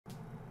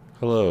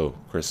Hello,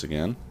 Chris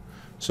again.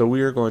 So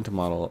we are going to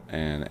model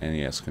an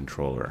NES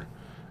controller.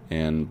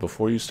 And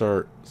before you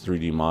start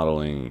 3D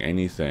modeling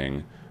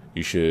anything,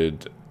 you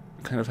should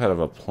kind of have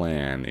a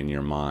plan in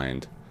your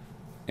mind.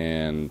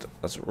 And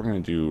that's what we're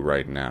going to do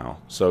right now.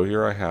 So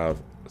here I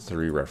have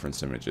 3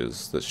 reference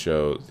images that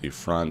show the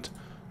front,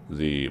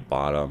 the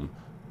bottom,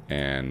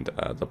 and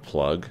the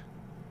plug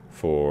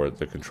for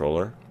the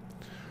controller.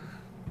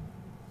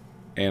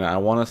 And I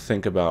want to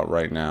think about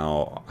right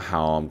now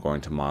how I'm going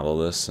to model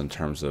this in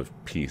terms of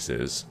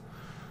pieces.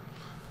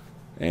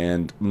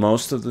 And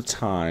most of the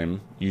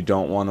time, you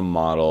don't want to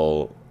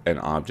model an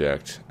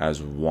object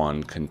as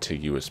one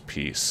contiguous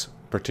piece,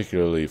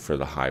 particularly for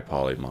the high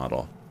poly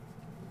model.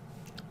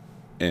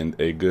 And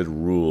a good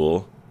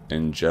rule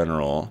in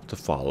general to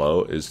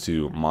follow is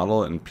to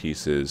model it in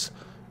pieces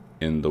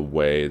in the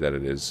way that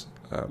it is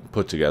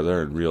put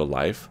together in real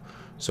life.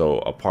 So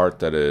a part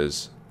that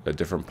is a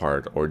different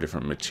part or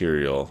different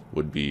material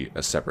would be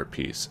a separate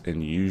piece,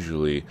 and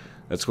usually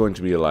that's going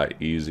to be a lot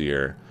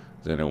easier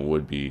than it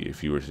would be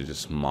if you were to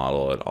just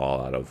model it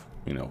all out of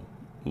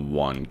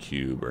one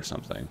cube or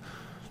something.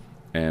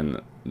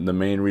 And the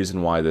main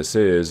reason why this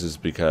is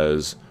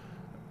because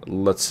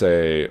let's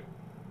say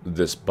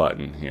this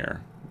button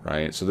here,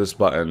 right? So this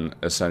button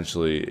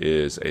essentially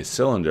is a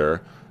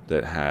cylinder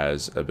that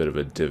has a bit of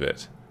a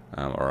divot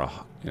or a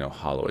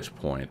hollowish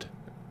point,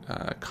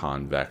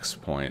 convex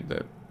point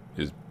that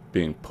is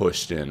being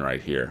pushed in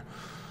right here.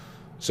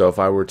 So if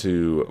I were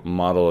to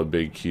model a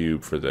big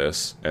cube for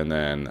this and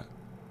then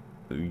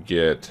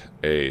get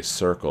a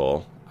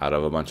circle out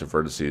of a bunch of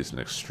vertices and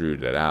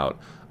extrude it out,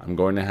 I'm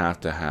going to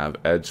have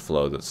edge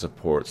flow that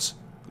supports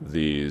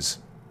these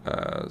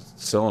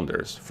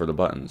cylinders for the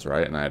buttons,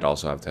 right? And I'd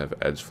also have to have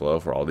edge flow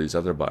for all these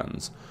other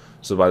buttons.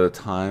 So by the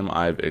time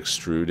I've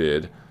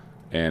extruded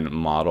and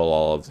model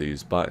all of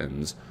these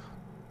buttons,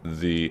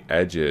 the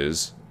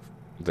edges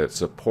that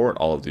support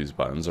all of these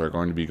buttons are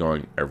going to be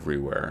going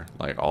everywhere,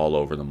 like all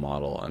over the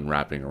model and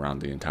wrapping around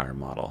the entire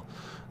model.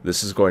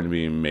 This is going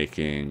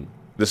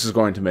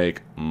to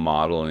make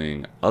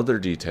modeling other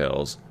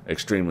details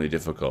extremely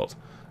difficult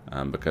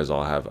because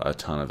I'll have a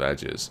ton of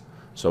edges.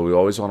 So we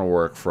always want to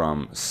work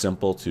from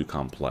simple to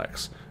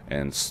complex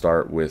and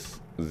start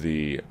with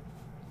the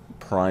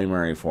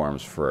primary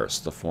forms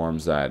first, the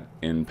forms that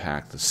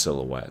impact the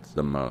silhouette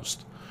the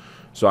most.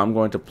 So I'm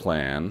going to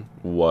plan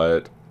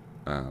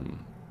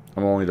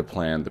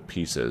the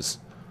pieces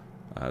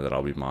that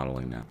I'll be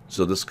modeling now.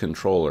 So this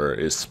controller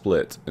is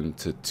split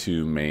into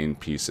 2 main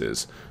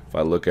pieces. If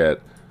I look at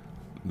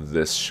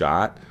this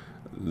shot,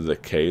 the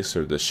case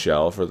or the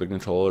shell for the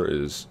controller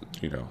is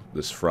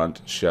this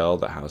front shell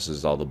that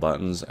houses all the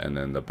buttons, and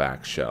then the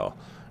back shell.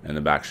 And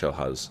the back shell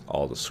has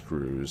all the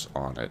screws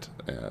on it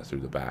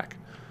through the back.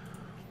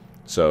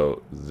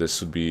 So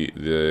this would be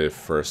the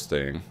first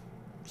thing.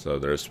 So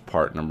there's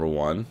part number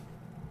 1.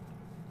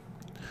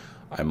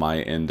 I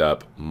might end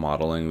up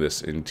modeling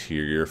this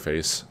interior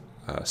face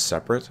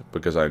separate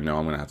because I know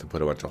I'm going to have to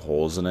put a bunch of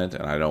holes in it,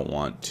 and I don't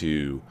want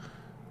to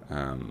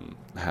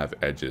have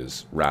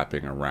edges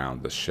wrapping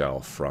around the shell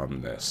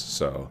from this.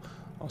 So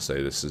I'll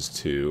say this is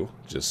 2,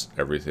 just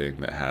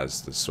everything that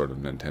has this sort of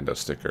Nintendo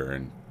sticker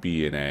and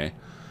B and A.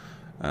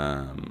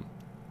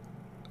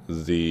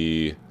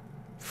 The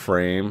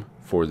frame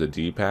for the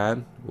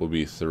D-pad will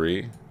be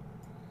 3.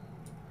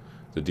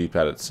 The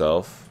D-pad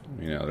itself,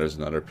 there's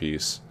another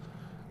piece.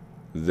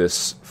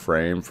 This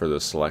frame for the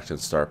select and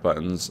start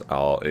buttons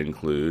I'll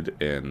include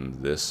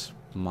in this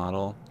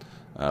model,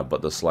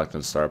 but the select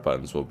and start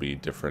buttons will be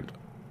different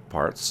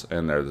parts,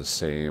 and they're the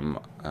same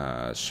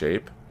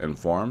shape and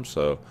form,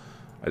 so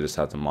I just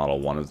have to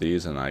model one of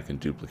these and I can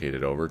duplicate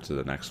it over to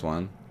the next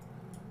one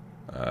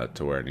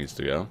to where it needs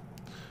to go.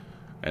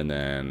 And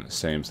then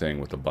same thing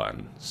with the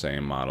button,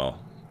 same model,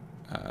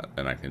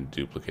 and I can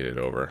duplicate it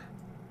over.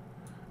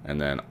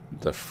 And then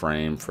the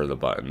frame for the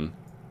button,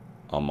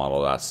 I'll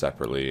model that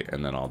separately,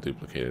 and then I'll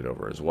duplicate it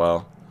over as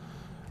well.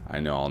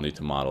 I know I'll need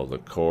to model the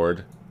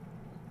cord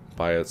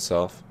by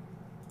itself.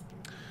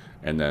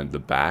 And then the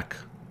back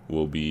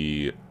will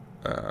be,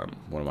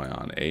 what am I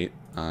on, 8,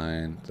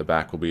 9? The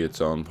back will be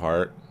its own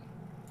part.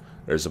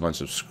 There's a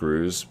bunch of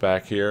screws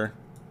back here.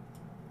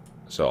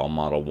 So I'll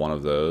model one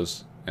of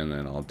those, and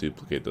then I'll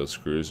duplicate those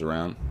screws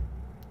around.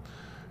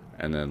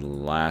 And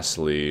then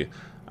lastly,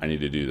 I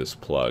need to do this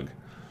plug.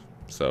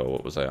 So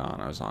what was I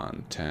on? I was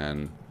on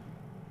 10.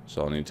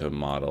 So I'll need to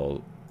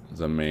model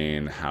the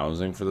main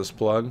housing for this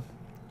plug.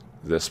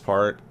 This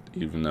part,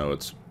 even though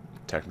it's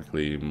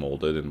technically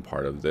molded and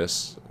part of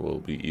this, will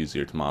be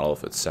easier to model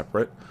if it's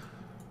separate.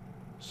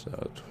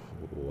 So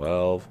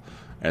 12.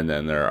 And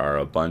then there are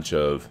a bunch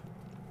of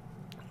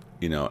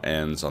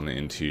ends on the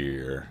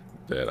interior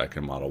that I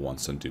can model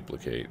once and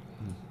duplicate.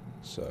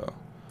 So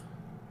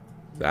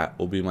that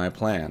will be my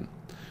plan.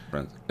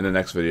 In the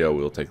next video,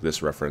 we'll take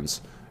this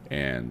reference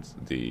and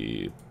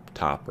the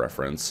top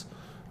reference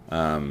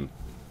and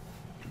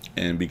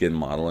begin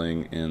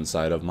modeling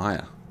inside of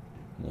Maya.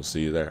 We'll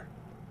see you there.